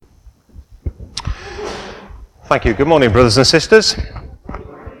Thank you. Good morning, brothers and sisters.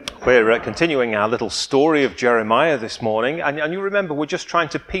 We're continuing our little story of Jeremiah this morning, and you remember we're just trying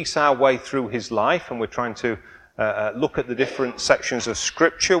to piece our way through his life, and we're trying to look at the different sections of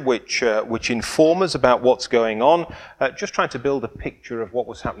Scripture which inform us about what's going on, just trying to build a picture of what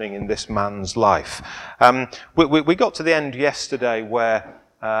was happening in this man's life. We got to the end yesterday where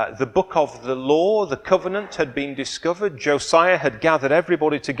the book of the law, the covenant, had been discovered. Josiah had gathered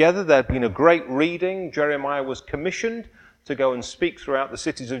everybody together. There had been a great reading. Jeremiah was commissioned to go and speak throughout the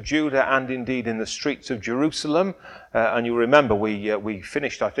cities of Judah and indeed in the streets of Jerusalem. And you remember we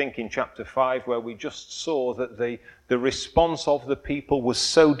finished, I think, in chapter 5 where we just saw that the response of the people was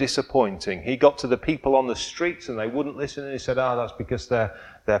so disappointing. He got to the people on the streets and they wouldn't listen, and he said, that's because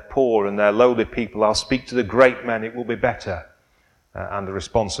they're poor and they're lowly people. I'll speak to the great men, it will be better. And the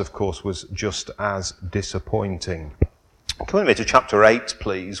response, of course, was just as disappointing. Come with me to chapter 8,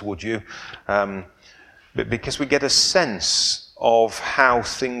 please, would you? Because we get a sense of how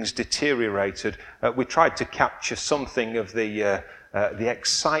things deteriorated. We tried to capture something of the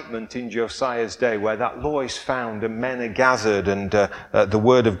excitement in Josiah's day, where that law is found and men are gathered and the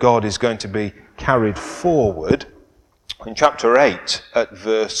word of God is going to be carried forward. In chapter 8, at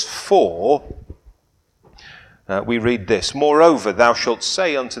verse 4, we read this: "Moreover, thou shalt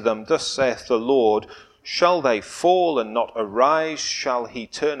say unto them, Thus saith the Lord, shall they fall and not arise? Shall he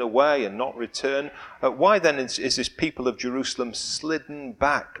turn away and not return? Why then is this people of Jerusalem slidden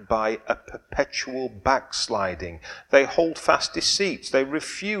back by a perpetual backsliding? They hold fast deceit, they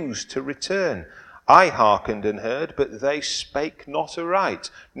refuse to return. I hearkened and heard, but they spake not aright.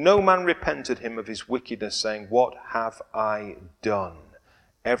 No man repented him of his wickedness, saying, What have I done?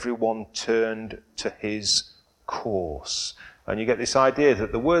 Everyone turned to his course." And you get this idea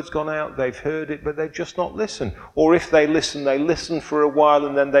that the word's gone out, they've heard it, but they've just not listened. Or if they listen for a while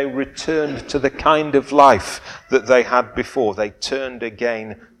and then they returned to the kind of life that they had before. They turned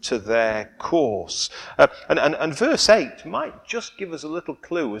again to their course. And verse 8 might just give us a little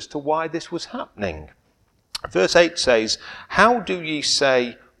clue as to why this was happening. Verse 8 says, "How do ye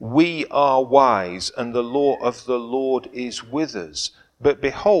say, We are wise, and the law of the Lord is with us? But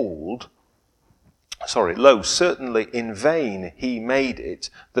behold, lo, certainly in vain he made it.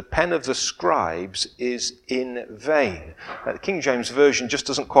 The pen of the scribes is in vain." The King James Version just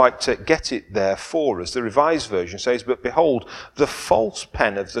doesn't quite get it there for us. The Revised Version says, "But behold, the false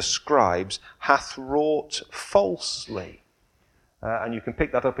pen of the scribes hath wrought falsely." And you can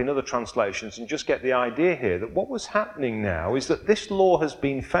pick that up in other translations and just get the idea here that what was happening now is that this law has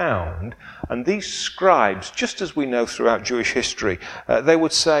been found, and these scribes, just as we know throughout Jewish history, they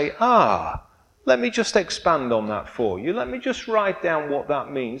would say, let me just expand on that for you. Let me just write down what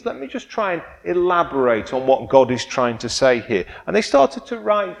that means. Let me just try and elaborate on what God is trying to say here. And they started to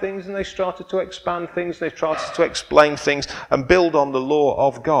write things, and they started to expand things, they started to explain things and build on the law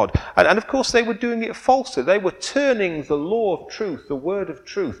of God. And of course they were doing it falsely. They were turning the law of truth, the word of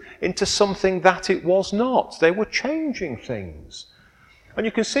truth, into something that it was not. They were changing things. And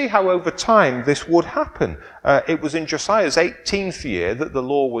you can see how over time this would happen. It was in Josiah's 18th year that the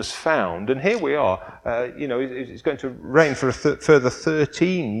law was found, and here we are. It's going to reign for a further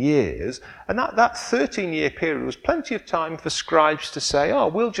 13 years. And that 13-year period was plenty of time for scribes to say,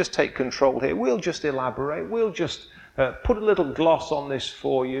 we'll just take control here, we'll just elaborate, we'll just put a little gloss on this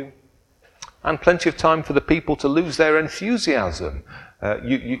for you. And plenty of time for the people to lose their enthusiasm.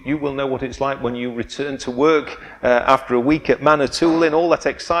 You will know what it's like when you return to work after a week at Manitoulin. All that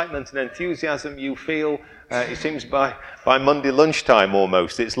excitement and enthusiasm you feel, it seems by Monday lunchtime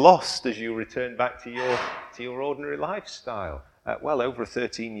almost, it's lost as you return back to your ordinary lifestyle. Over a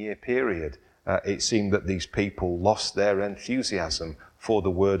 13-year period, it seemed that these people lost their enthusiasm for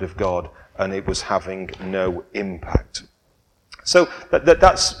the Word of God, and it was having no impact. So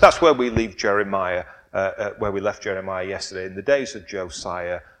that's where we leave Jeremiah, where we left Jeremiah yesterday. In the days of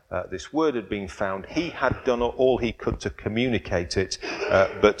Josiah, this word had been found. He had done all he could to communicate it,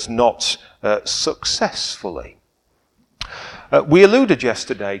 but not successfully. We alluded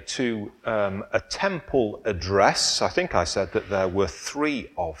yesterday to a temple address. I think I said that there were 3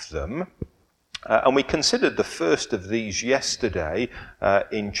 of them. And we considered the first of these yesterday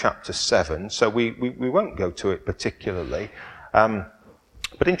in chapter 7, so we won't go to it particularly.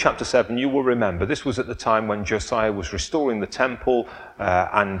 But in chapter 7, you will remember, this was at the time when Josiah was restoring the temple,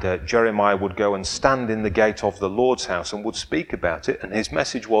 and Jeremiah would go and stand in the gate of the Lord's house and would speak about it. And his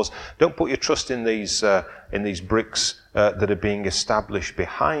message was, don't put your trust in these bricks that are being established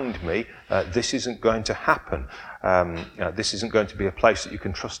behind me. This isn't going to happen. This isn't going to be a place that you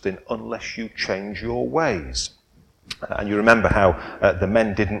can trust in unless you change your ways. And you remember how the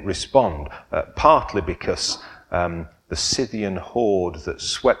men didn't respond, partly because The Scythian horde that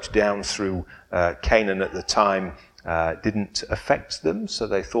swept down through Canaan at the time didn't affect them, so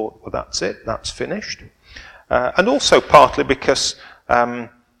they thought, well, that's it, that's finished. And also partly because they'd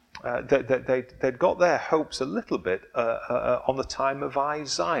got their hopes a little bit on the time of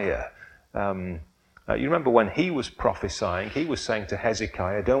Isaiah. You remember when he was prophesying, he was saying to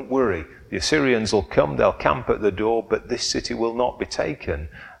Hezekiah, don't worry, the Assyrians will come, they'll camp at the door, but this city will not be taken.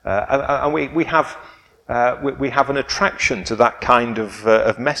 And we have an attraction to that kind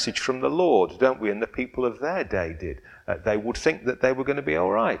of message from the Lord, don't we? And the people of their day did. They would think that they were going to be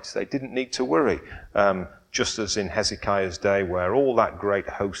all right. They didn't need to worry. Just as in Hezekiah's day, where all that great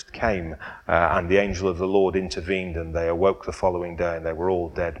host came and the angel of the Lord intervened and they awoke the following day and they were all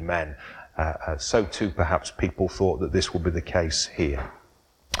dead men. So too perhaps people thought that this would be the case here.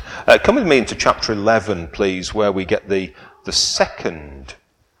 Come with me into chapter 11, please, where we get the second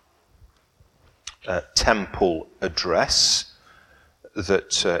temple address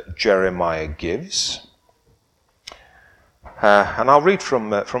that Jeremiah gives. And I'll read from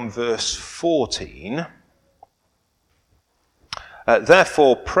verse 14.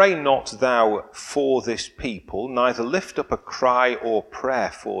 Therefore pray not thou for this people, neither lift up a cry or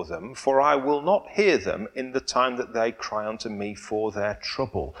prayer for them, for I will not hear them in the time that they cry unto me for their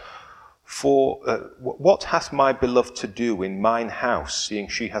trouble. For what hath my beloved to do in mine house, seeing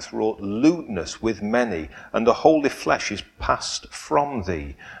she hath wrought lewdness with many, and the holy flesh is passed from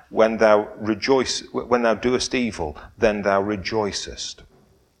thee? When thou doest evil, then thou rejoicest.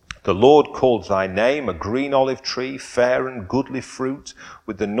 The Lord called thy name a green olive tree, fair and goodly fruit.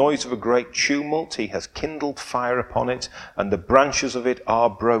 With the noise of a great tumult he has kindled fire upon it, and the branches of it are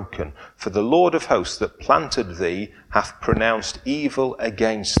broken. For the Lord of hosts that planted thee hath pronounced evil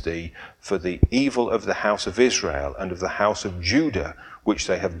against thee, for the evil of the house of Israel and of the house of Judah, which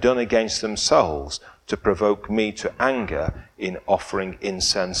they have done against themselves, to provoke me to anger in offering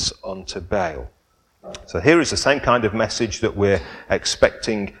incense unto Baal. So here is the same kind of message that we're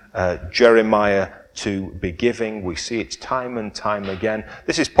expecting Jeremiah to be giving. We see it time and time again.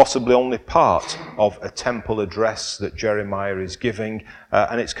 This is possibly only part of a temple address that Jeremiah is giving,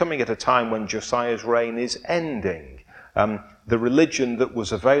 and it's coming at a time when Josiah's reign is ending. The religion that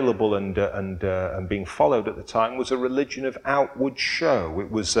was available and being followed at the time was a religion of outward show.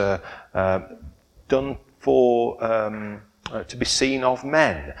 It was done for to be seen of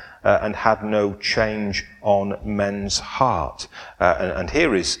men, and had no change on men's heart. And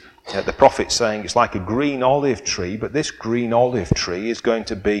here is the prophet saying it's like a green olive tree, but this green olive tree is going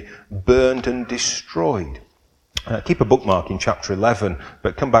to be burned and destroyed. Keep a bookmark in chapter 11,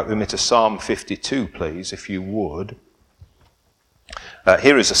 but come back with me to Psalm 52, please, if you would.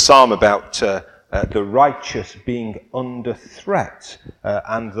 Here is a psalm about the righteous being under threat,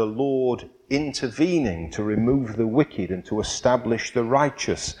 and the Lord intervening to remove the wicked and to establish the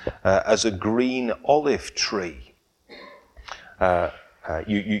righteous as a green olive tree.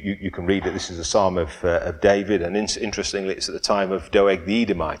 You can read it. This is a psalm of David, and interestingly, it's at the time of Doeg the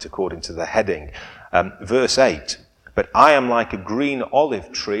Edomite, according to the heading. Verse 8, but I am like a green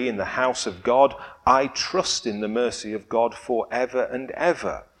olive tree in the house of God. I trust in the mercy of God forever and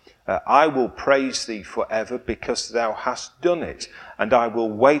ever. I will praise thee forever because thou hast done it, and I will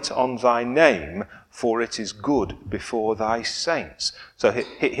wait on thy name, for it is good before thy saints. So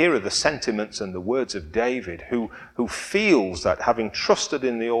here are the sentiments and the words of David, who feels that having trusted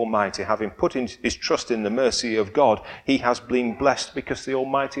in the Almighty, having put his trust in the mercy of God, he has been blessed because the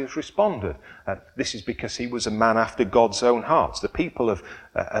Almighty has responded. This is because he was a man after God's own heart. The people of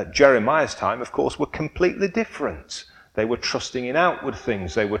Jeremiah's time, of course, were completely different. They were trusting in outward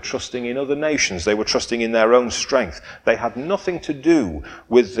things. They were trusting in other nations. They were trusting in their own strength. They had nothing to do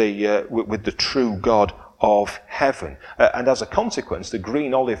with the true God of heaven. And as a consequence, the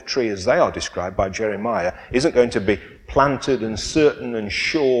green olive tree, as they are described by Jeremiah, isn't going to be planted and certain and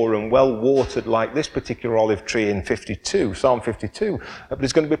sure and well watered like this particular olive tree in Psalm 52, but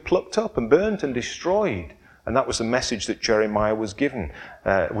it's going to be plucked up and burnt and destroyed. And that was the message that Jeremiah was giving.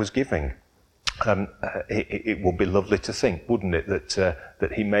 It would be lovely to think, wouldn't it,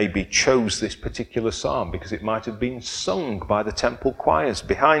 that he maybe chose this particular psalm because it might have been sung by the temple choirs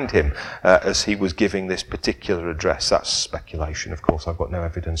behind him as he was giving this particular address. That's speculation, of course. I've got no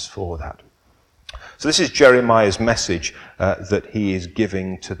evidence for that. So this is Jeremiah's message that he is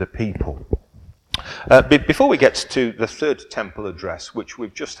giving to the people. Before we get to the third temple address, which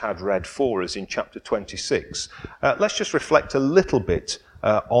we've just had read for us in chapter 26, let's just reflect a little bit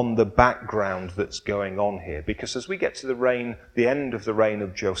on the background that's going on here, because as we get to the end of the reign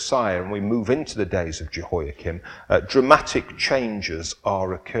of Josiah and we move into the days of Jehoiakim, dramatic changes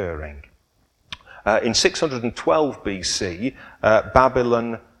are occurring. In 612 BC,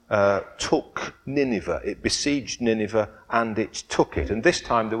 Babylon took Nineveh. It besieged Nineveh and it took it. And this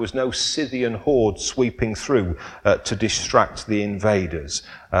time there was no Scythian horde sweeping through to distract the invaders.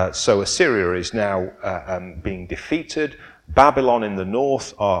 So Assyria is now being defeated. Babylon in the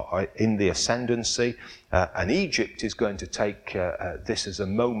north are in the ascendancy, and Egypt is going to take this as a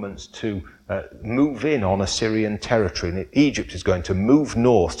moment to move in on Assyrian territory. And Egypt is going to move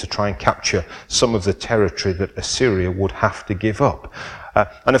north to try and capture some of the territory that Assyria would have to give up.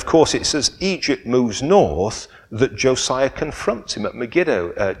 And of course, it's as Egypt moves north that Josiah confronts him at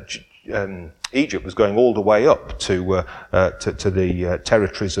Megiddo. Egypt was going all the way up to the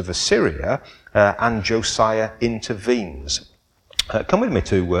territories of Assyria, and Josiah intervenes. Come with me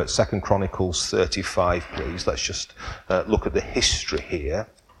to 2 Chronicles 35, please. Let's just look at the history here.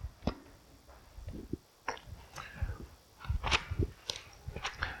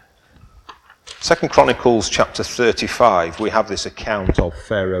 Second Chronicles chapter 35, we have this account of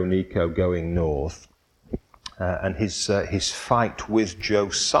Pharaoh Necho going north and his fight with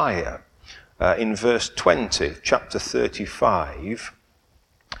Josiah. In verse 20, chapter 35,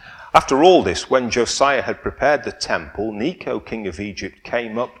 after all this, when Josiah had prepared the temple, Necho, king of Egypt,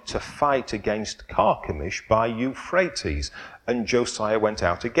 came up to fight against Carchemish by Euphrates, and Josiah went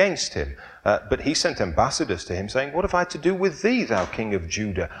out against him. But he sent ambassadors to him, saying, "What have I to do with thee, thou king of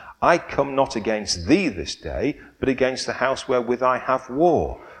Judah? I come not against thee this day, but against the house wherewith I have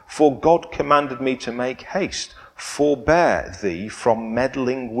war. For God commanded me to make haste. Forbear thee from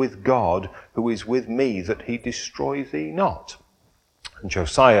meddling with God, who is with me, that he destroy thee not." And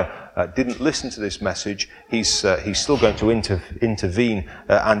Josiah didn't listen to this message. He's still going to intervene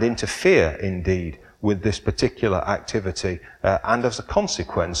and interfere, indeed, with this particular activity. And as a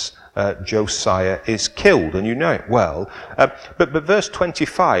consequence, Josiah is killed, and you know it well. But verse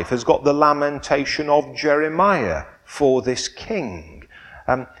 25 has got the lamentation of Jeremiah for this king.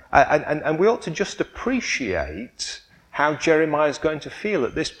 And we ought to just appreciate how Jeremiah is going to feel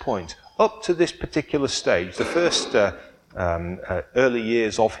at this point. Up to this particular stage, the first early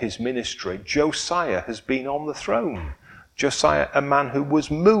years of his ministry, Josiah has been on the throne. Josiah, a man who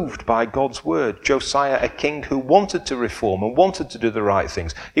was moved by God's word. Josiah, a king who wanted to reform and wanted to do the right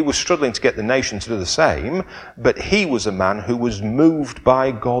things. He was struggling to get the nation to do the same, but he was a man who was moved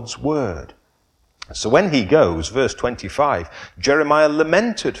by God's word. So when he goes, verse 25, Jeremiah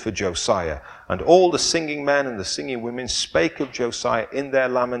lamented for Josiah, and all the singing men and the singing women spake of Josiah in their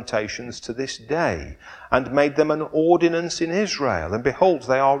lamentations to this day, and made them an ordinance in Israel. And behold,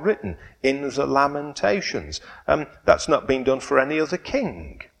 they are written in the lamentations. That's not been done for any other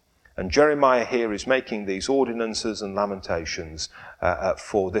king. And Jeremiah here is making these ordinances and lamentations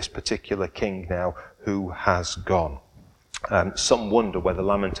for this particular king now who has gone. Some wonder whether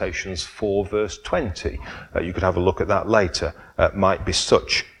Lamentations 4 verse 20, you could have a look at that later, might be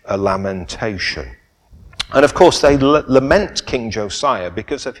such a lamentation. And of course they lament King Josiah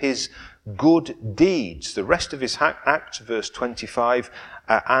because of his good deeds. The rest of his act, verse 25,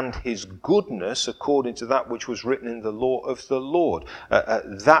 and his goodness according to that which was written in the law of the Lord.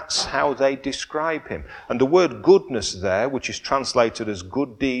 That's how they describe him. And the word goodness there, which is translated as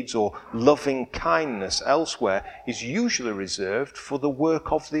good deeds or loving kindness elsewhere, is usually reserved for the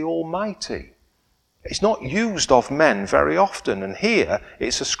work of the Almighty. It's not used of men very often, and here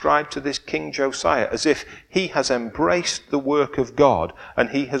it's ascribed to this King Josiah as if he has embraced the work of God and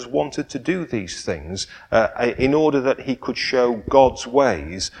he has wanted to do these things in order that he could show God's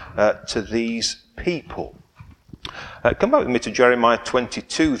ways to these people. Come back with me to Jeremiah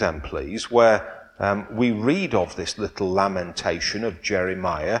 22 then, please, where we read of this little lamentation of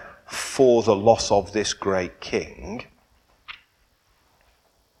Jeremiah for the loss of this great king.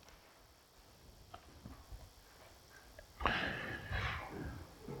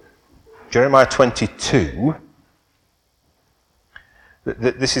 Jeremiah 22,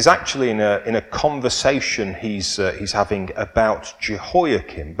 this is actually in a conversation he's having about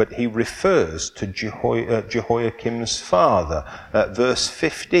Jehoiakim, but he refers to Jehoiakim's father. Verse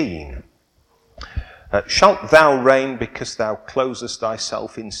 15, "Shalt thou reign because thou closest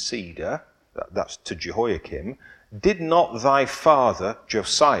thyself in cedar?" That's to Jehoiakim. "Did not thy father,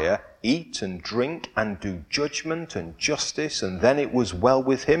 Josiah, eat and drink and do judgment and justice, and then it was well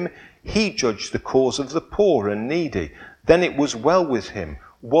with him? He judged the cause of the poor and needy. Then it was well with him.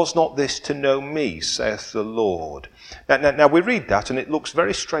 Was not this to know me, saith the Lord?" Now we read that and it looks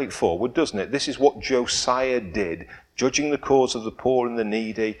very straightforward, doesn't it? This is what Josiah did, judging the cause of the poor and the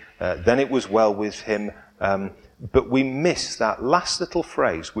needy. Then it was well with him. But we miss that last little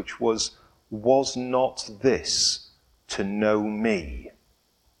phrase, which was not this to know me?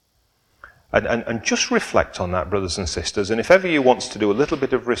 And just reflect on that, brothers and sisters. And if ever you want to do a little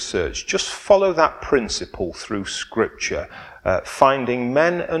bit of research, just follow that principle through Scripture, finding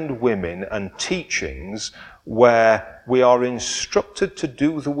men and women and teachings where we are instructed to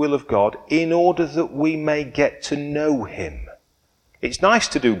do the will of God in order that we may get to know him. It's nice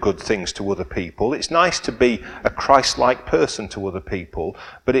to do good things to other people. It's nice to be a Christ-like person to other people.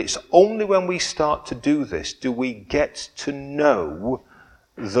 But it's only when we start to do this do we get to know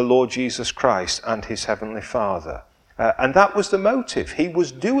the Lord Jesus Christ and his Heavenly Father. And that was the motive. He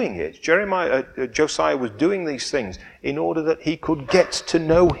was doing it. Josiah was doing these things in order that he could get to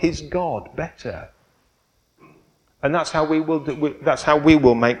know his God better. And that's how we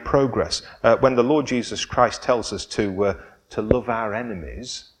will make progress. When the Lord Jesus Christ tells us to love our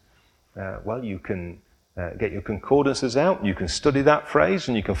enemies, well, you can get your concordances out, you can study that phrase,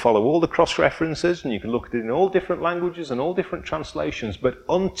 and you can follow all the cross-references, and you can look at it in all different languages and all different translations, but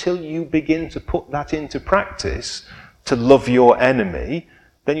until you begin to put that into practice, to love your enemy,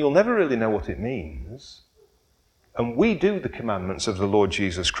 then you'll never really know what it means. And we do the commandments of the Lord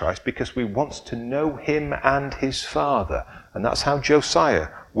Jesus Christ because we want to know him and his Father. And that's how Josiah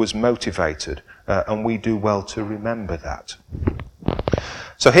was motivated, and we do well to remember that.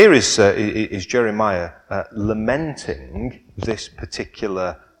 So here is Jeremiah lamenting this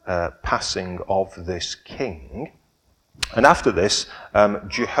particular passing of this king. And after this,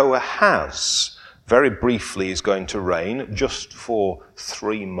 Jehoahaz very briefly is going to reign just for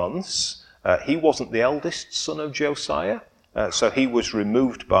 3 months. He wasn't the eldest son of Josiah, so he was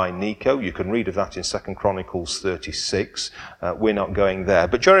removed by Necho. You can read of that in 2 Chronicles 36. We're not going there.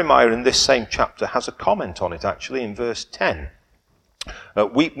 But Jeremiah in this same chapter has a comment on it actually in verse 10.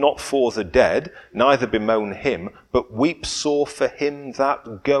 Weep not for the dead, neither bemoan him, but weep sore for him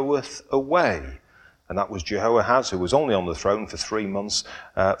that goeth away. And that was Jehoahaz, who was only on the throne for 3 months.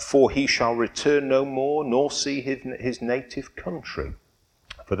 For he shall return no more, nor see his native country.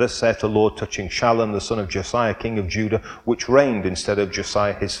 For thus saith the Lord touching Shallum, the son of Josiah, king of Judah, which reigned instead of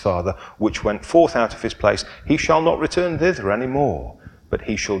Josiah his father, which went forth out of his place, he shall not return thither any more, but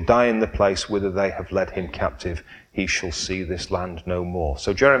he shall die in the place whither they have led him captive. He shall see this land no more.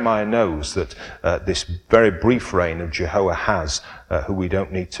 So Jeremiah knows that this very brief reign of Jehoahaz, who we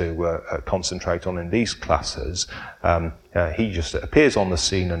don't need to concentrate on in these classes, he just appears on the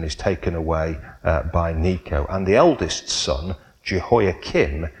scene and is taken away by Necho. And the eldest son,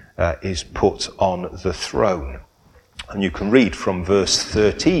 Jehoiakim, is put on the throne. And you can read from verse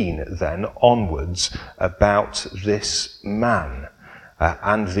 13 then onwards about this man.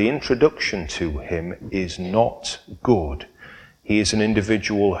 And the introduction to him is not good. He is an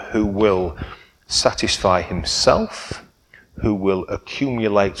individual who will satisfy himself, who will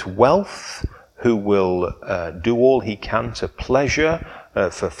accumulate wealth, who will do all he can to pleasure,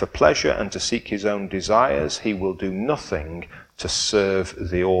 for pleasure and to seek his own desires. He will do nothing to serve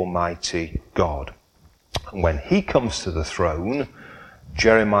the Almighty God. And when he comes to the throne,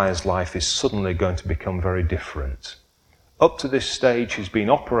 Jeremiah's life is suddenly going to become very different. Up to this stage, he's been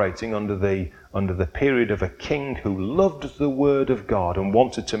operating under the period of a king who loved the word of God and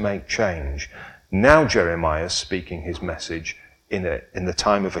wanted to make change. Now Jeremiah is speaking his message in the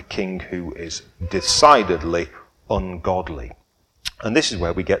time of a king who is decidedly ungodly. And this is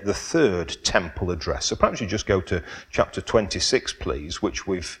where we get the third temple address. So perhaps you just go to chapter 26, please, which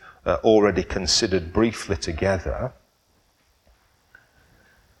we've already considered briefly together.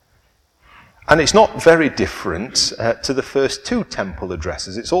 And it's not very different to the first 2 temple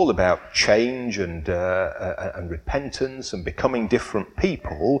addresses. It's all about change and repentance and becoming different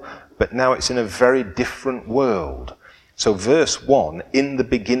people, but now it's in a very different world. So verse 1, in the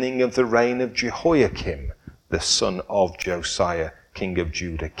beginning of the reign of Jehoiakim, the son of Josiah, king of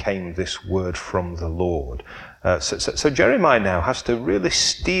Judah, came this word from the Lord. So Jeremiah now has to really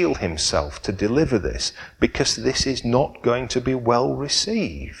steel himself to deliver this, because this is not going to be well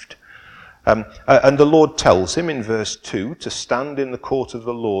received. And the Lord tells him in verse 2 to stand in the court of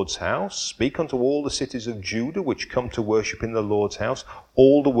the Lord's house, speak unto all the cities of Judah which come to worship in the Lord's house,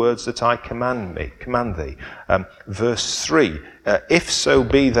 all the words that I command thee. Verse 3, if so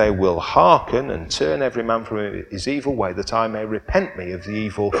be they will hearken and turn every man from his evil way, that I may repent me of the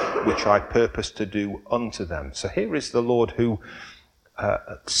evil which I purpose to do unto them. So here is the Lord who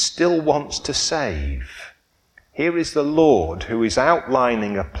still wants to save. Here is the Lord who is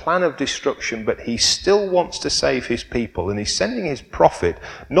outlining a plan of destruction, but he still wants to save his people. And he's sending his prophet,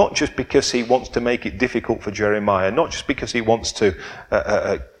 not just because he wants to make it difficult for Jeremiah, not just because he wants to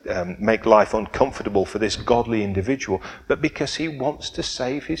make life uncomfortable for this godly individual, but because he wants to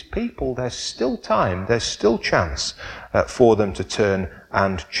save his people. There's still time, there's still chance for them to turn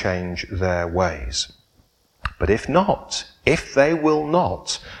and change their ways. But if not, if they will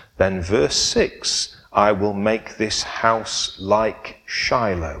not, then verse 6, I will make this house like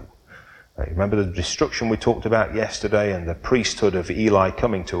Shiloh. Remember the destruction we talked about yesterday and the priesthood of Eli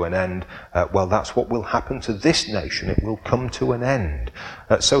coming to an end? Well, that's what will happen to this nation. It will come to an end.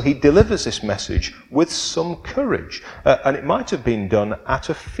 So he delivers this message with some courage. And it might have been done at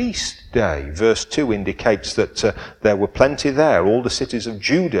a feast day. Verse 2 indicates that there were plenty there. All the cities of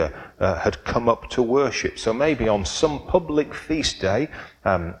Judah had come up to worship. So maybe on some public feast day,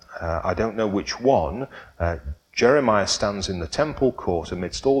 I don't know which one, Jeremiah stands in the temple court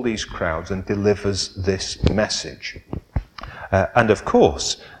amidst all these crowds and delivers this message. And of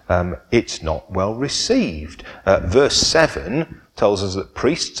course, it's not well received. Verse 7 tells us that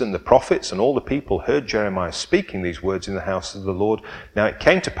priests and the prophets and all the people heard Jeremiah speaking these words in the house of the Lord. Now it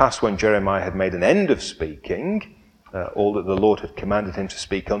came to pass when Jeremiah had made an end of speaking, all that the Lord had commanded him to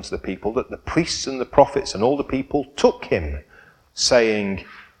speak unto the people, that the priests and the prophets and all the people took him, saying,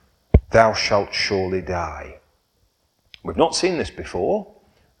 Thou shalt surely die. We've not seen this before.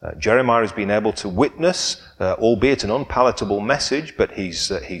 Jeremiah has been able to witness, albeit an unpalatable message, but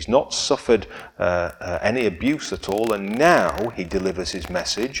he's not suffered any abuse at all, and now he delivers his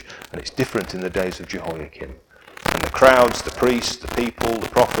message, and it's different in the days of Jehoiakim. And the crowds, the priests, the people, the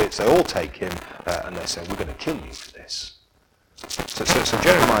prophets, they all take him, and they say, we're going to kill you for this. So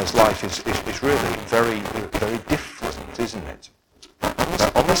Jeremiah's life is really very, very different, isn't it?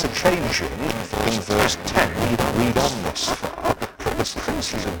 On this occasion, in verse 10, we read on this far, that the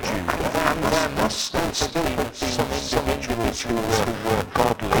princes of Judah and their masters have been some individuals who were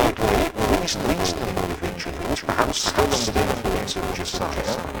godly, reasonable individuals, perhaps still under the influence of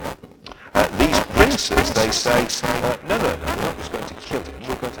Josiah. These princes, they say, no, we're not just going to kill him,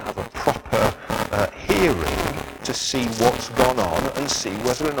 we're going to have a proper hearing to see what's gone on and see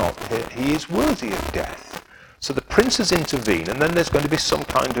whether or not he is worthy of death. So the princes intervene, and then there's going to be some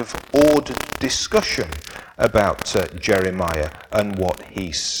kind of awed discussion about Jeremiah and what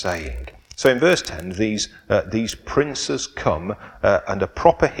he's saying. So in verse 10, these princes come and a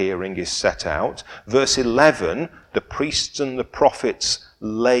proper hearing is set out. Verse 11, the priests and the prophets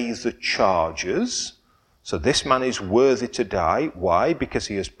lay the charges. So this man is worthy to die. Why? Because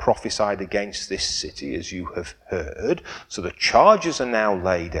he has prophesied against this city, as you have heard. So the charges are now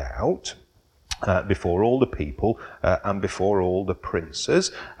laid out before all the people and before all the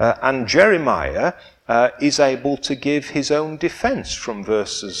princes. And Jeremiah is able to give his own defense from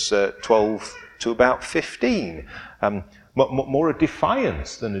verses 12 to about 15. More a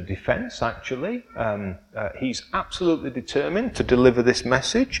defiance than a defense, actually. He's absolutely determined to deliver this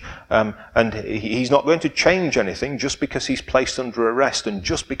message, and he's not going to change anything just because he's placed under arrest and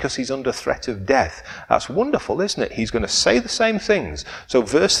just because he's under threat of death. That's wonderful, isn't it? He's going to say the same things. So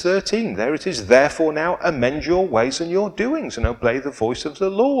verse 13, there it is, therefore now amend your ways and your doings and obey the voice of the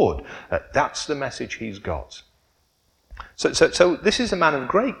Lord. That's the message he's got. So this is a man of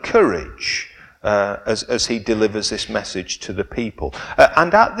great courage. As he delivers this message to the people.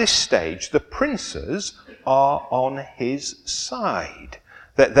 And at this stage, the princes are on his side.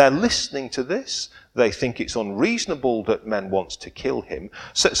 They're listening to this. They think it's unreasonable that men want to kill him.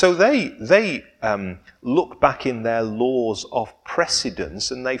 So they look back in their laws of precedence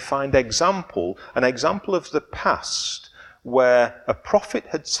and they find an example of the past where a prophet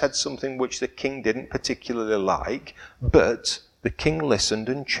had said something which the king didn't particularly like, but the king listened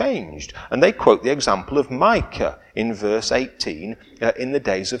and changed. And they quote the example of Micah in verse 18 in the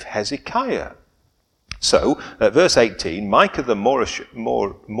days of Hezekiah. So, verse 18, Micah the Morashthite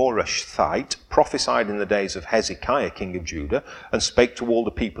prophesied in the days of Hezekiah, king of Judah, and spake to all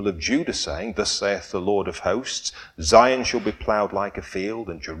the people of Judah, saying, Thus saith the Lord of hosts, Zion shall be ploughed like a field,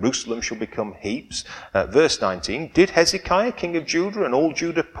 and Jerusalem shall become heaps. Verse 19, Did Hezekiah, king of Judah, and all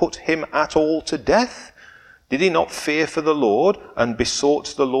Judah put him at all to death? Did he not fear for the Lord and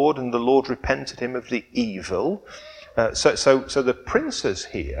besought the Lord, and the Lord repented him of the evil? So the princes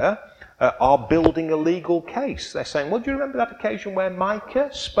here are building a legal case. They're saying, well, do you remember that occasion where Micah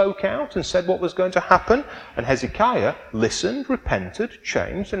spoke out and said what was going to happen? And Hezekiah listened, repented,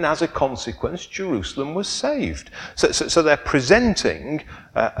 changed, and as a consequence, Jerusalem was saved. So they're presenting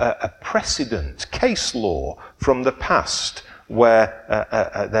a precedent, case law from the past,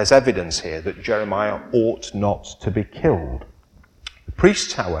 where there's evidence here that Jeremiah ought not to be killed. The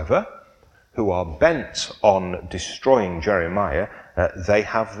priests, however, who are bent on destroying Jeremiah, they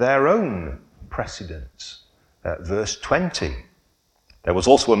have their own precedents. Verse 20. There was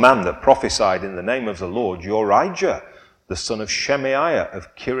also a man that prophesied in the name of the Lord, Jorijah, the son of Shemaiah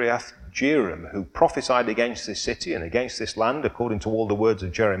of Kiriath Jearim, who prophesied against this city and against this land according to all the words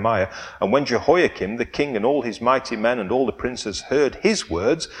of Jeremiah. And when Jehoiakim, the king, and all his mighty men and all the princes heard his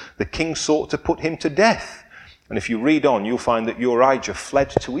words, the king sought to put him to death. And if you read on, you'll find that Jorijah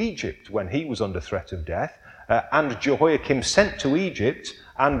fled to Egypt when he was under threat of death, and Jehoiakim sent to Egypt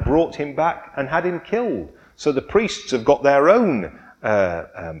and brought him back and had him killed. So the priests have got their own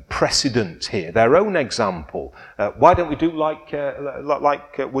precedent here, their own example. Why don't we do like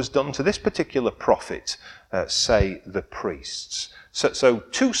was done to this particular prophet, say the priests? So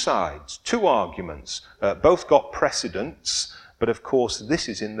two sides, two arguments, both got precedents, but of course this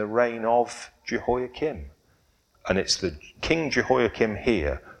is in the reign of Jehoiakim. And it's the King Jehoiakim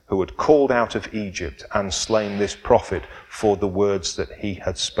here who had called out of Egypt and slain this prophet for the words that he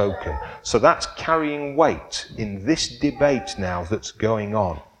had spoken. So that's carrying weight in this debate now that's going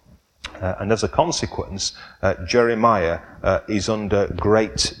on. And as a consequence, Jeremiah is under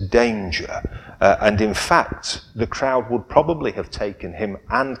great danger. And in fact, the crowd would probably have taken him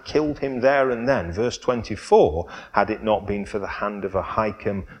and killed him there and then. Verse 24, had it not been for the hand of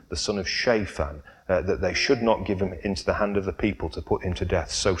Ahikam, the son of Shaphan, that they should not give him into the hand of the people to put him to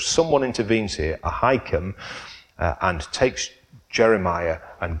death. So someone intervenes here, Ahikam, and takes Jeremiah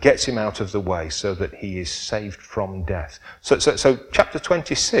and gets him out of the way so that he is saved from death. So chapter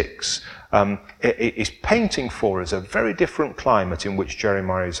 26 is painting for us a very different climate in which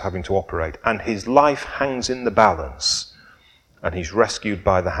Jeremiah is having to operate, and his life hangs in the balance, and he's rescued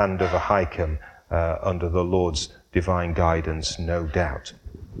by the hand of Ahikam under the Lord's divine guidance, no doubt.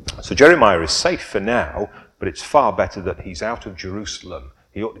 So Jeremiah is safe for now, but it's far better that he's out of Jerusalem.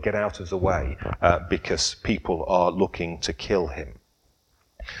 He ought to get out of the way because people are looking to kill him.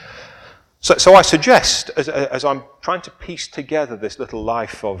 So I suggest, as I'm trying to piece together this little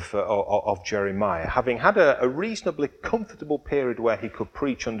life of Jeremiah, having had a reasonably comfortable period where he could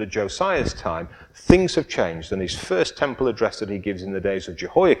preach under Josiah's time, things have changed, and his first temple address that he gives in the days of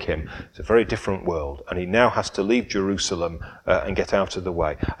Jehoiakim is a very different world, and he now has to leave Jerusalem and get out of the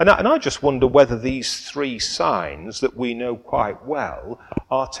way. And I just wonder whether these three signs that we know quite well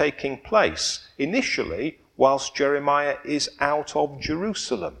are taking place initially whilst Jeremiah is out of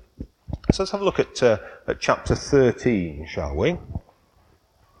Jerusalem. So let's have a look at chapter 13, shall we?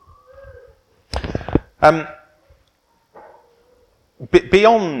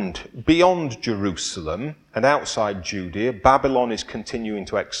 Beyond Jerusalem and outside Judea, Babylon is continuing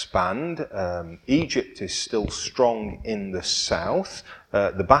to expand. Egypt is still strong in the south.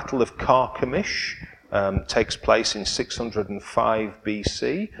 The Battle of Carchemish takes place in 605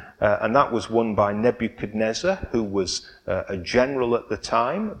 BC, and that was won by Nebuchadnezzar, who was a general at the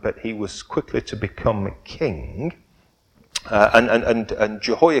time, but he was quickly to become king. And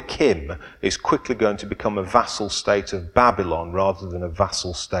Jehoiakim is quickly going to become a vassal state of Babylon rather than a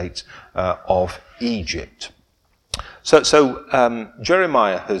vassal state of Egypt. So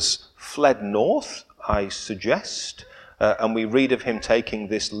Jeremiah has fled north, I suggest, and we read of him taking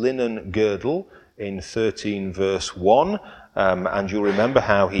this linen girdle in 13 verse 1, and you'll remember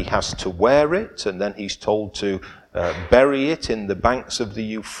how he has to wear it, and then he's told to bury it in the banks of the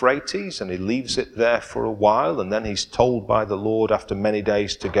Euphrates, and he leaves it there for a while, and then he's told by the Lord after many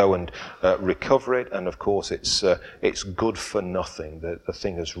days to go and recover it, and of course it's good for nothing. The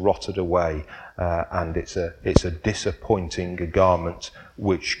thing has rotted away, and it's a disappointing garment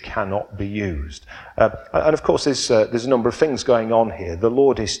which cannot be used. And of course there's a number of things going on here. The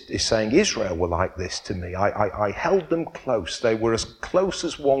Lord is saying, Israel were like this to me. I held them close. They were as close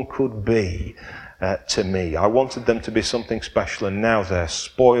as one could be to me. I wanted them to be something special, and now they're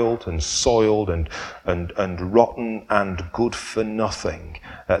spoiled and soiled and rotten and good for nothing.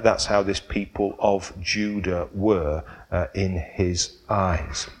 That's how this people of Judah were in his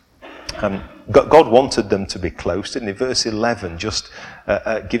eyes. God wanted them to be close, didn't he? Verse 11 just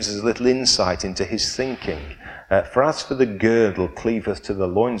gives us a little insight into his thinking. For as for the girdle cleaveth to the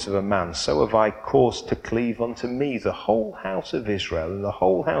loins of a man, so have I caused to cleave unto me the whole house of Israel and the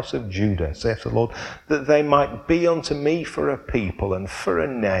whole house of Judah, saith the Lord, that they might be unto me for a people and for a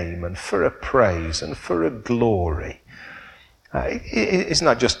name and for a praise and for a glory. Isn't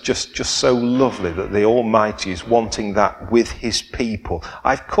that just so lovely that the Almighty is wanting that with his people?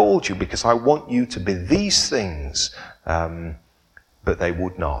 I've called you because I want you to be these things, but they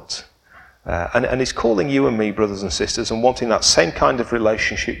would not. And he's calling you and me, brothers and sisters, and wanting that same kind of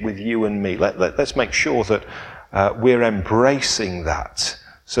relationship with you and me. Let's make sure that we're embracing that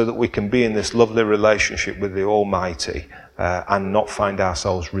so that we can be in this lovely relationship with the Almighty and not find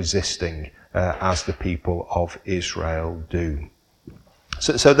ourselves resisting as the people of Israel do.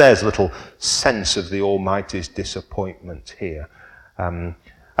 So there's a little sense of the Almighty's disappointment here.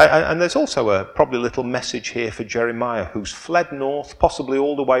 And there's also probably a little message here for Jeremiah, who's fled north, possibly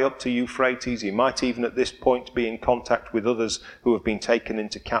all the way up to Euphrates. He might even at this point be in contact with others who have been taken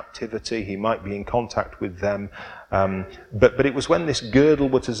into captivity. He might be in contact with them. But it was when this girdle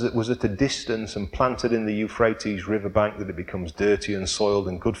was at a distance and planted in the Euphrates riverbank that it becomes dirty and soiled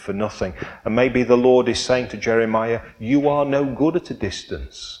and good for nothing. And maybe the Lord is saying to Jeremiah, you are no good at a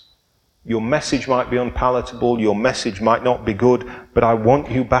distance. Your message might be unpalatable, your message might not be good, but I want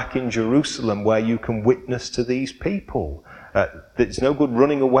you back in Jerusalem where you can witness to these people. There's no good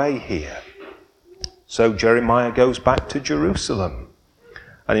running away here. So Jeremiah goes back to Jerusalem.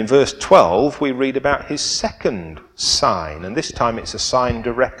 And in verse 12 we read about his second sign, and this time it's a sign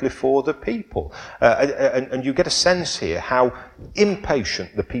directly for the people. And you get a sense here how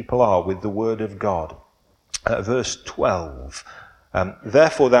impatient the people are with the word of God. Verse 12.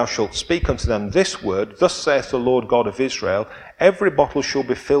 Therefore thou shalt speak unto them this word, thus saith the Lord God of Israel, every bottle shall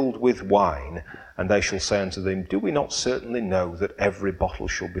be filled with wine. And they shall say unto them, do we not certainly know that every bottle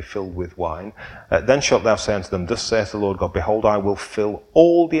shall be filled with wine? Then shalt thou say unto them, thus saith the Lord God, behold, I will fill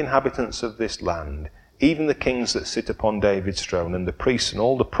all the inhabitants of this land, even the kings that sit upon David's throne, and the priests and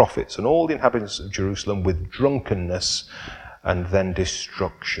all the prophets, and all the inhabitants of Jerusalem with drunkenness, and then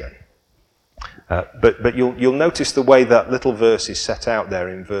destruction. But you'll notice the way that little verse is set out there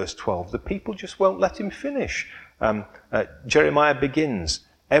in verse 12. The people just won't let him finish. Jeremiah begins,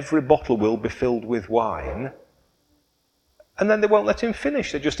 every bottle will be filled with wine. And then they won't let him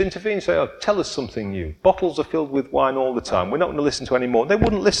finish. They just intervene and say, oh, tell us something new. Bottles are filled with wine all the time. We're not going to listen to any more. They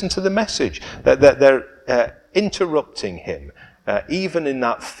wouldn't listen to the message. They're interrupting him, even in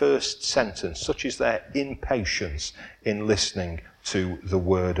that first sentence. Such is their impatience in listening to the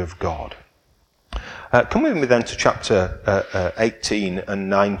word of God. Come with me then to chapter 18 and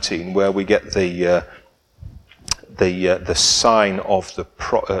 19, where we get the sign of the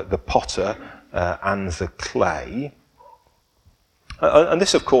potter and the clay. And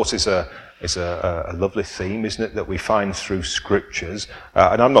this, of course, is a lovely theme, isn't it, that we find through scriptures.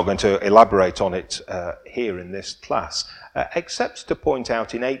 And I'm not going to elaborate on it here in this class, except to point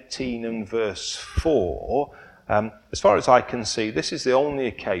out in 18 and verse 4. As far as I can see, this is the only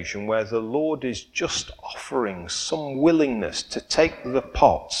occasion where the Lord is just offering some willingness to take the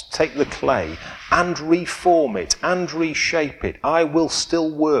pot, take the clay, and reform it, and reshape it. I will still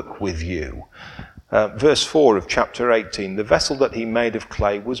work with you. Verse 4 of chapter 18, the vessel that he made of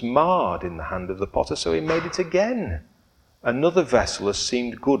clay was marred in the hand of the potter, so he made it again. Another vessel has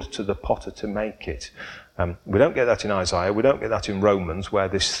seemed good to the potter to make it. We don't get that in Isaiah, we don't get that in Romans, where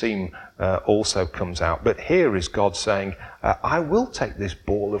this theme also comes out. But here is God saying, I will take this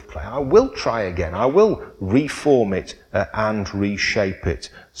ball of clay, I will try again, I will reform it and reshape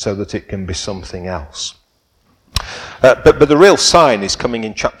it so that it can be something else. But the real sign is coming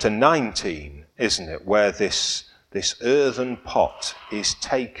in chapter 19, isn't it, where this earthen pot is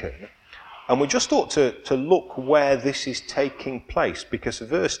taken. And we just ought to look where this is taking place, because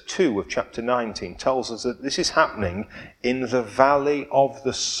verse 2 of chapter 19 tells us that this is happening in the valley of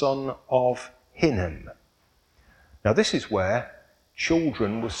the son of Hinnom. Now this is where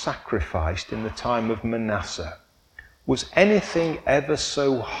children were sacrificed in the time of Manasseh. Was anything ever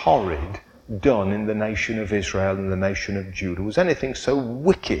so horrid done in the nation of Israel and the nation of Judah? Was anything so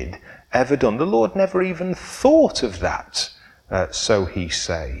wicked ever done? The Lord never even thought of that, so he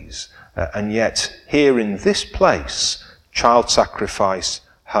says. And yet, here in this place, child sacrifice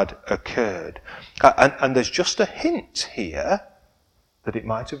had occurred. And there's just a hint here that it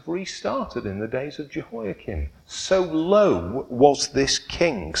might have restarted in the days of Jehoiakim. So low was this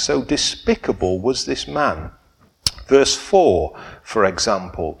king, so despicable was this man. Verse 4, for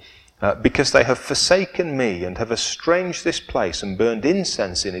example, because they have forsaken me and have estranged this place and burned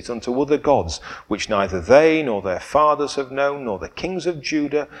incense in it unto other gods, which neither they nor their fathers have known, nor the kings of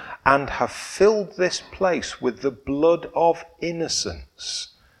Judah, and have filled this place with the blood of innocents.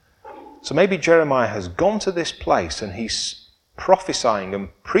 So maybe Jeremiah has gone to this place and he's prophesying and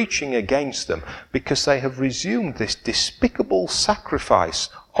preaching against them because they have resumed this despicable sacrifice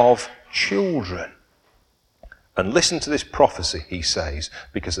of children. And listen to this prophecy, he says,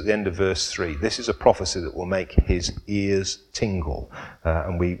 because at the end of verse 3, this is a prophecy that will make his ears tingle.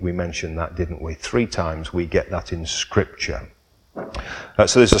 And we mentioned that, didn't we? 3 times we get that in Scripture.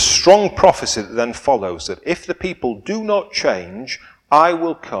 So there's a strong prophecy that then follows, that if the people do not change, I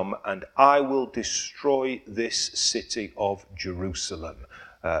will come and I will destroy this city of Jerusalem.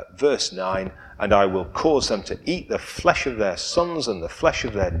 Verse 9, and I will cause them to eat the flesh of their sons and the flesh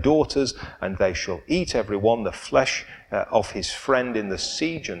of their daughters, and they shall eat every one the flesh of his friend in the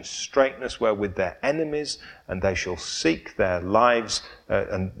siege and straitness wherewith their enemies, and they shall seek their lives,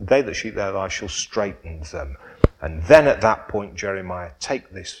 and they that seek their lives shall straiten them. And then at that point, Jeremiah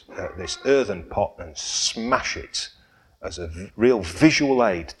take this earthen pot and smash it as a real visual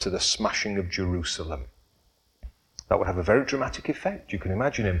aid to the smashing of Jerusalem. That would have a very dramatic effect. You can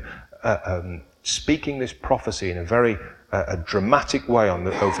imagine him speaking this prophecy in a very dramatic way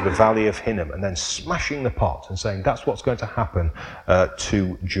over the valley of Hinnom, and then smashing the pot and saying that's what's going to happen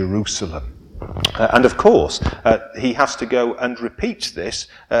to Jerusalem. And of course, he has to go and repeat this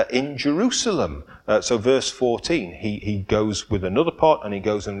in Jerusalem. So verse 14, he goes with another pot and he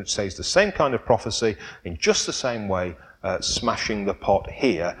goes and says the same kind of prophecy in just the same way, smashing the pot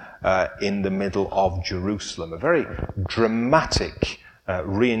here in the middle of Jerusalem. A very dramatic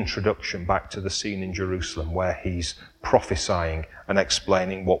reintroduction back to the scene in Jerusalem where he's prophesying and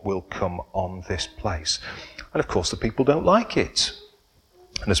explaining what will come on this place. And of course the people don't like it.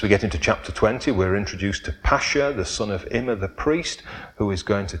 And as we get into chapter 20, we're introduced to Pasha, the son of Immer the priest, who is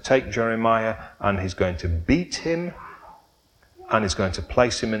going to take Jeremiah and he's going to beat him and he's going to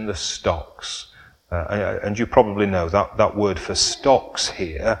place him in the stocks. And you probably know that word for stocks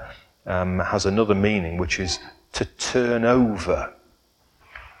here has another meaning, which is to turn over.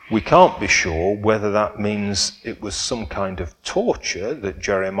 We can't be sure whether that means it was some kind of torture that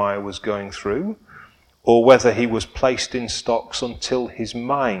Jeremiah was going through, or whether he was placed in stocks until his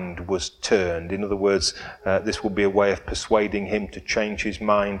mind was turned. In other words, this would be a way of persuading him to change his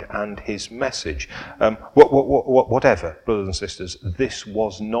mind and his message. Whatever, brothers and sisters, this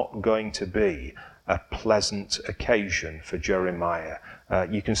was not going to be a pleasant occasion for Jeremiah.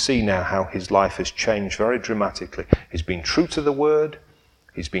 You can see now how his life has changed very dramatically. He's been true to the word.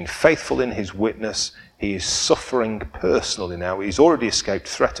 He's been faithful in his witness. He is suffering personally now. He's already escaped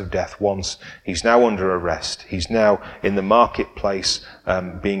threat of death once. He's now under arrest. He's now in the marketplace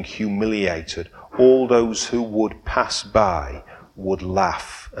being humiliated. All those who would pass by would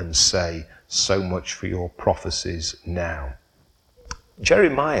laugh and say, "So much for your prophecies now."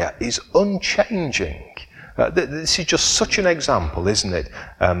 Jeremiah is unchanging. This is just such an example, isn't it?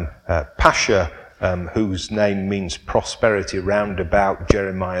 Pasha, whose name means prosperity round about,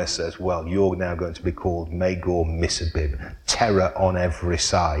 Jeremiah says, well, you're now going to be called Magor Missabib, terror on every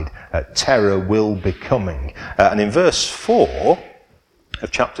side. Terror will be coming. And in verse 4 of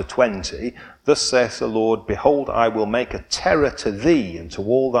chapter 20, thus saith the Lord, behold, I will make a terror to thee and to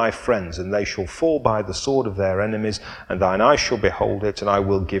all thy friends, and they shall fall by the sword of their enemies, and thine eyes shall behold it, and I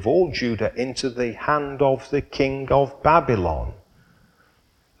will give all Judah into the hand of the king of Babylon.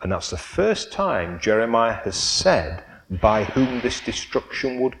 And that's the first time Jeremiah has said by whom this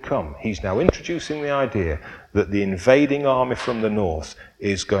destruction would come. He's now introducing the idea that the invading army from the north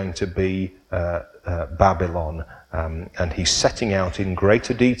is going to be Babylon, and he's setting out in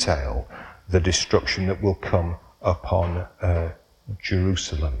greater detail the destruction that will come upon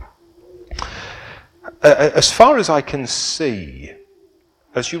Jerusalem. As far as I can see,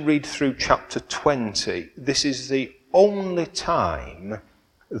 as you read through chapter 20, this is the only time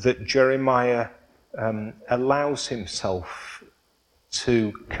that Jeremiah allows himself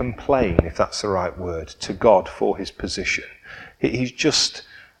to complain, if that's the right word, to God for his position. He's just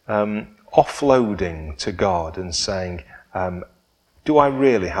offloading to God and saying, do I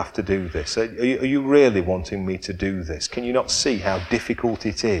really have to do this? Are you really wanting me to do this? Can you not see how difficult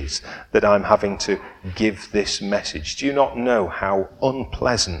it is that I'm having to give this message? Do you not know how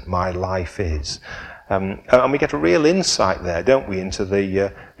unpleasant my life is? And we get a real insight there, don't we, into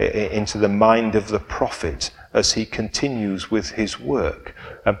the mind of the prophet as he continues with his work.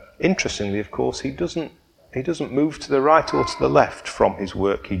 Interestingly, of course, he doesn't move to the right or to the left from his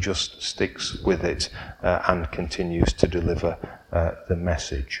work. He just sticks with it and continues to deliver the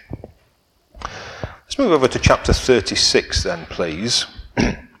message. Let's move over to chapter 36 then, please.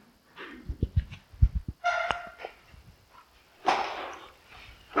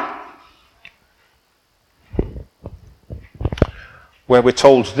 Where we're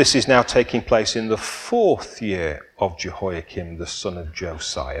told this is now taking place in the 4th year of Jehoiakim, the son of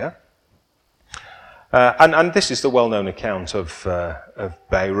Josiah. And this is the well-known account of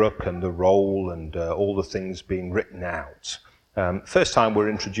Baruch and the roll and all the things being written out. First time we're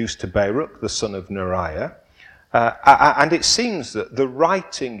introduced to Baruch, the son of Neriah. And it seems that the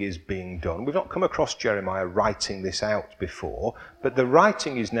writing is being done. We've not come across Jeremiah writing this out before, but the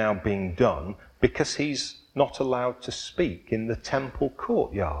writing is now being done because he's not allowed to speak in the temple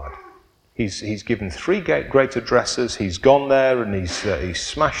courtyard. He's given 3 great addresses. He's gone there and he's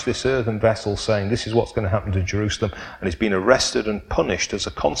smashed this earthen vessel saying this is what's going to happen to Jerusalem, and he's been arrested and punished as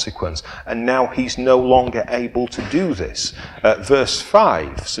a consequence, and now he's no longer able to do this. Verse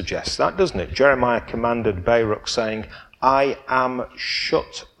 5 suggests that, doesn't it? Jeremiah commanded Baruch saying, I am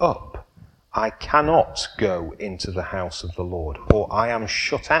shut up. I cannot go into the house of the Lord, or I am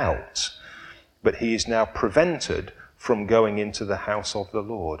shut out. But he is now prevented from going into the house of the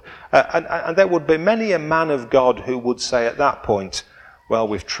Lord. And there would be many a man of God who would say at that point, well,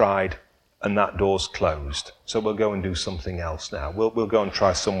 we've tried and that door's closed, so we'll go and do something else now. We'll go and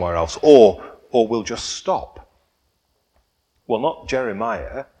try somewhere else, or we'll just stop. Well, not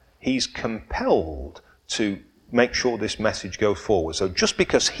Jeremiah. He's compelled to make sure this message goes forward. So just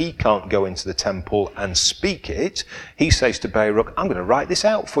because he can't go into the temple and speak it, he says to Baruch, I'm going to write this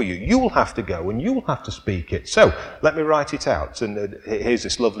out for you. You'll have to go and you'll have to speak it. So let me write it out. And here's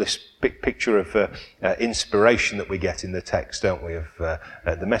this lovely picture of inspiration that we get in the text, don't we, of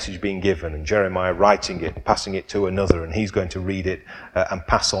the message being given and Jeremiah writing it, passing it to another, and he's going to read it and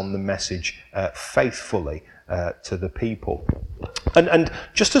pass on the message faithfully to the people. And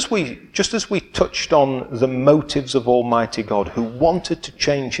just as we touched on the motives of Almighty God, who wanted to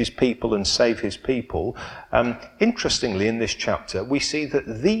change his people and save his people, interestingly in this chapter we see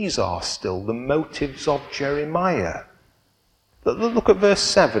that these are still the motives of Jeremiah. Look at verse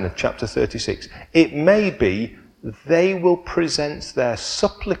 7 of chapter 36. It may be they will present their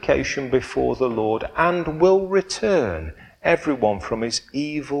supplication before the Lord and will return, everyone from his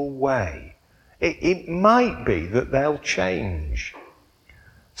evil way. It might be that they'll change.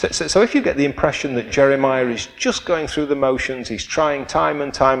 So if you get the impression that Jeremiah is just going through the motions, he's trying time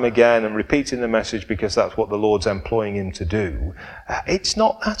and time again and repeating the message because that's what the Lord's employing him to do, it's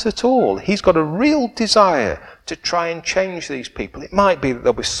not that at all. He's got a real desire to try and change these people. It might be that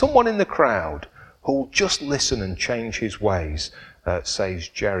there'll be someone in the crowd who'll just listen and change his ways, says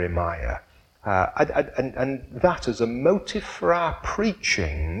Jeremiah. And that as a motive for our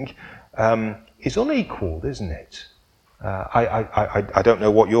preaching is unequalled, isn't it? I don't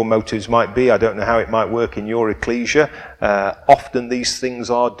know what your motives might be. I don't know how it might work in your ecclesia. Often these things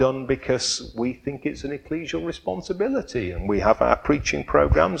are done because we think it's an ecclesial responsibility, and we have our preaching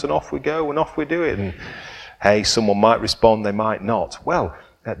programs, and off we go and off we do it. And hey, someone might respond, they might not. Well,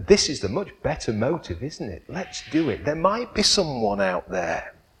 this is the much better motive, isn't it? Let's do it. There might be someone out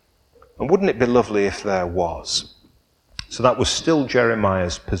there. And wouldn't it be lovely if there was? So that was still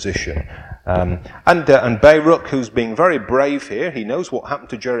Jeremiah's position. And Baruch, who's being very brave here, he knows what happened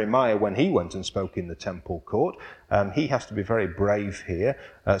to Jeremiah when he went and spoke in the temple court. He has to be very brave here.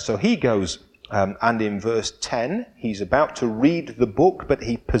 So he goes, and in verse 10, he's about to read the book, but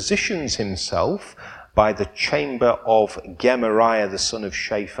he positions himself by the chamber of Gemariah, the son of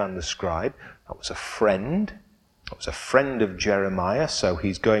Shaphan the scribe. That was a friend. That was a friend of Jeremiah, so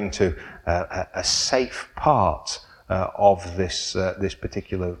he's going to a safe part of this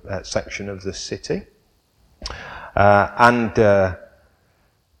particular section of the city. And the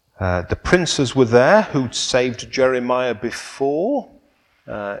princes were there who'd saved Jeremiah before,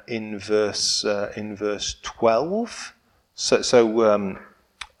 in verse 12. So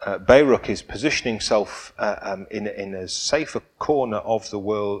Baruch is positioning himself in a safer corner of the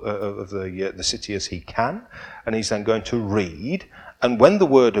world, of the city as he can, and he's then going to read. And when the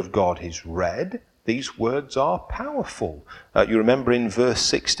word of God is read, these words are powerful. You remember in verse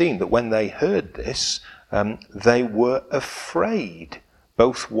 16 that when they heard this, they were afraid,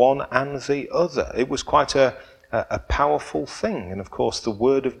 both one and the other. It was quite a powerful thing. And of course, the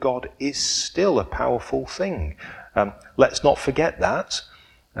word of God is still a powerful thing. Let's not forget that.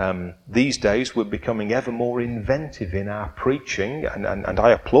 These days we're becoming ever more inventive in our preaching, and I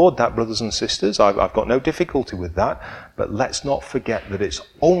applaud that, brothers and sisters. I've got no difficulty with that, but let's not forget that it's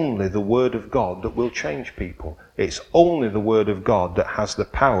only the Word of God that will change people. It's only the Word of God that has the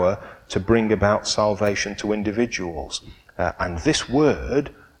power to bring about salvation to individuals, and this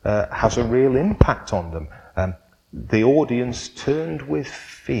Word has a real impact on them. The audience turned with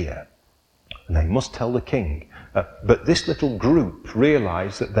fear, and they must tell the king. But this little group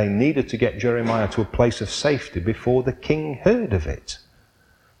realized that they needed to get Jeremiah to a place of safety before the king heard of it.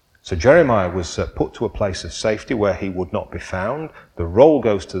 So Jeremiah was put to a place of safety where he would not be found. The roll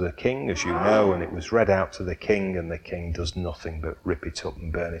goes to the king, as you know, and it was read out to the king, and the king does nothing but rip it up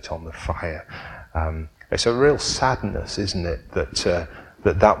and burn it on the fire. It's a real sadness, isn't it, that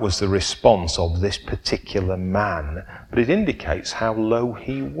that was the response of this particular man, but it indicates how low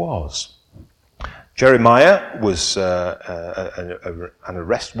he was. Jeremiah was, an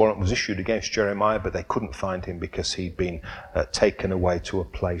arrest warrant was issued against Jeremiah, but they couldn't find him because he'd been taken away to a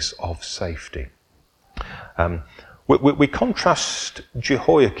place of safety. We contrast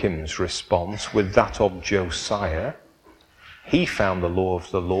Jehoiakim's response with that of Josiah. He found the law of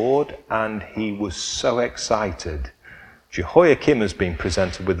the Lord and he was so excited. Jehoiakim has been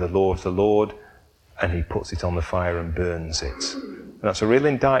presented with the law of the Lord and he puts it on the fire and burns it. And that's a real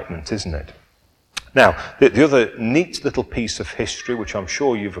indictment, isn't it? Now, the other neat little piece of history, which I'm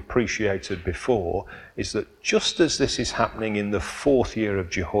sure you've appreciated before, is that just as this is happening in the 4th year of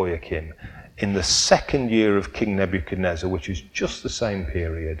Jehoiakim, in the 2nd year of King Nebuchadnezzar, which is just the same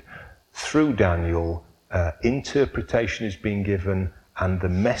period, through Daniel, interpretation is being given and the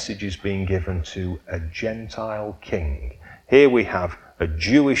message is being given to a Gentile king. Here we have a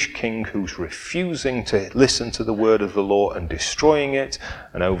Jewish king who's refusing to listen to the word of the law and destroying it.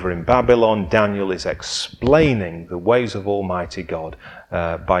 And over in Babylon, Daniel is explaining the ways of Almighty God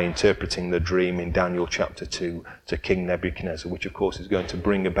by interpreting the dream in Daniel chapter 2 to King Nebuchadnezzar, which of course is going to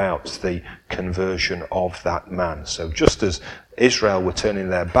bring about the conversion of that man. So just as Israel were turning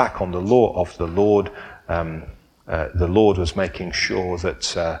their back on the law of the Lord was making sure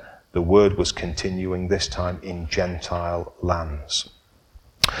that the word was continuing, this time in Gentile lands.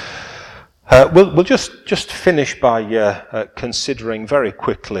 We'll just finish by considering very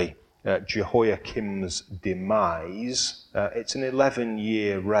quickly Jehoiakim's demise. It's an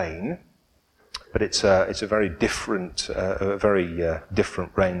 11-year reign, but it's a very different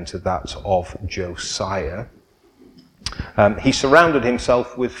reign to that of Josiah. He surrounded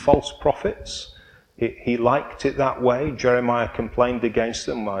himself with false prophets. He liked it that way. Jeremiah complained against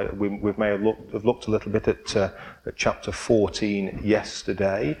them. We may have looked a little bit at chapter 14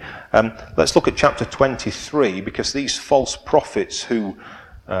 yesterday. Let's look at chapter 23, because these false prophets who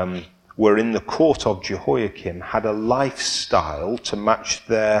were in the court of Jehoiakim had a lifestyle to match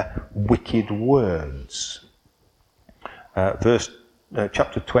their wicked words.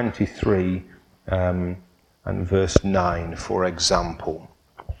 Chapter 23 and verse 9, for example.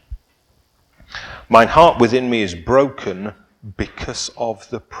 Mine heart within me is broken because of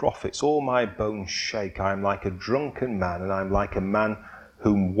the prophets. All my bones shake. I am like a drunken man, and I am like a man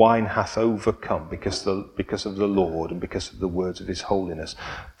whom wine hath overcome, because of the Lord and because of the words of his holiness.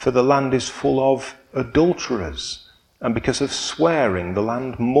 For the land is full of adulterers, and because of swearing the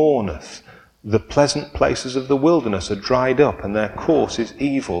land mourneth. The pleasant places of the wilderness are dried up, and their course is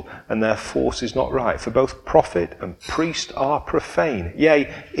evil, and their force is not right. For both prophet and priest are profane.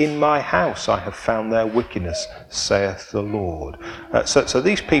 Yea, in my house I have found their wickedness, saith the Lord. So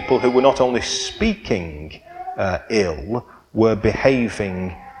these people who were not only speaking ill, were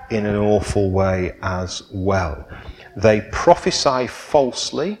behaving in an awful way as well. They prophesy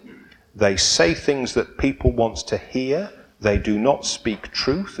falsely. They say things that people want to hear. They do not speak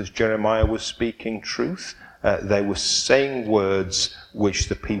truth, as Jeremiah was speaking truth. They were saying words which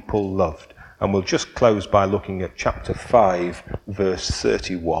the people loved. And we'll just close by looking at chapter 5, verse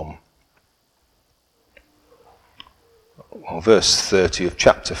 31. Or verse 30 of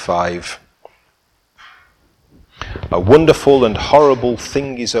chapter 5. A wonderful and horrible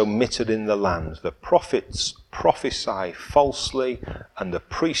thing is omitted in the land. The prophets prophesy falsely, and the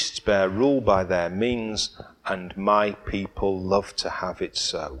priests bear rule by their means, and my people love to have it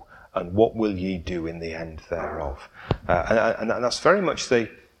so. And what will ye do in the end thereof? And that's very much the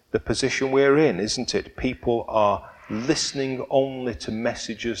position we're in, isn't it? People are listening only to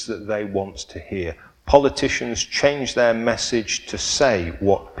messages that they want to hear. Politicians change their message to say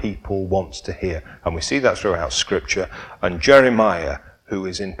what people want to hear. And we see that throughout Scripture. And Jeremiah, who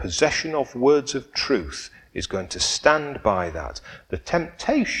is in possession of words of truth, is going to stand by that. The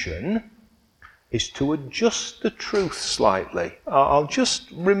temptation is to adjust the truth slightly. I'll just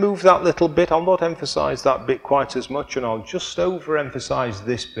remove that little bit. I'll not emphasize that bit quite as much, and I'll just overemphasize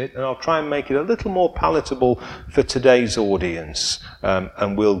this bit, and I'll try and make it a little more palatable for today's audience,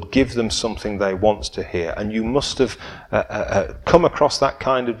 and we'll give them something they want to hear. And you must have come across that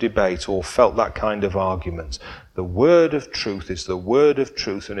kind of debate or felt that kind of argument. The word of truth is the word of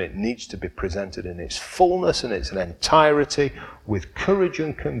truth, and it needs to be presented in its fullness and its entirety with courage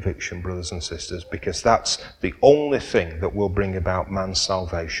and conviction, brothers and sisters, because that's the only thing that will bring about man's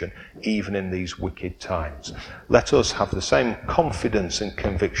salvation, even in these wicked times. Let us have the same confidence and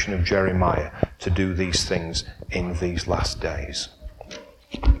conviction of Jeremiah to do these things in these last days.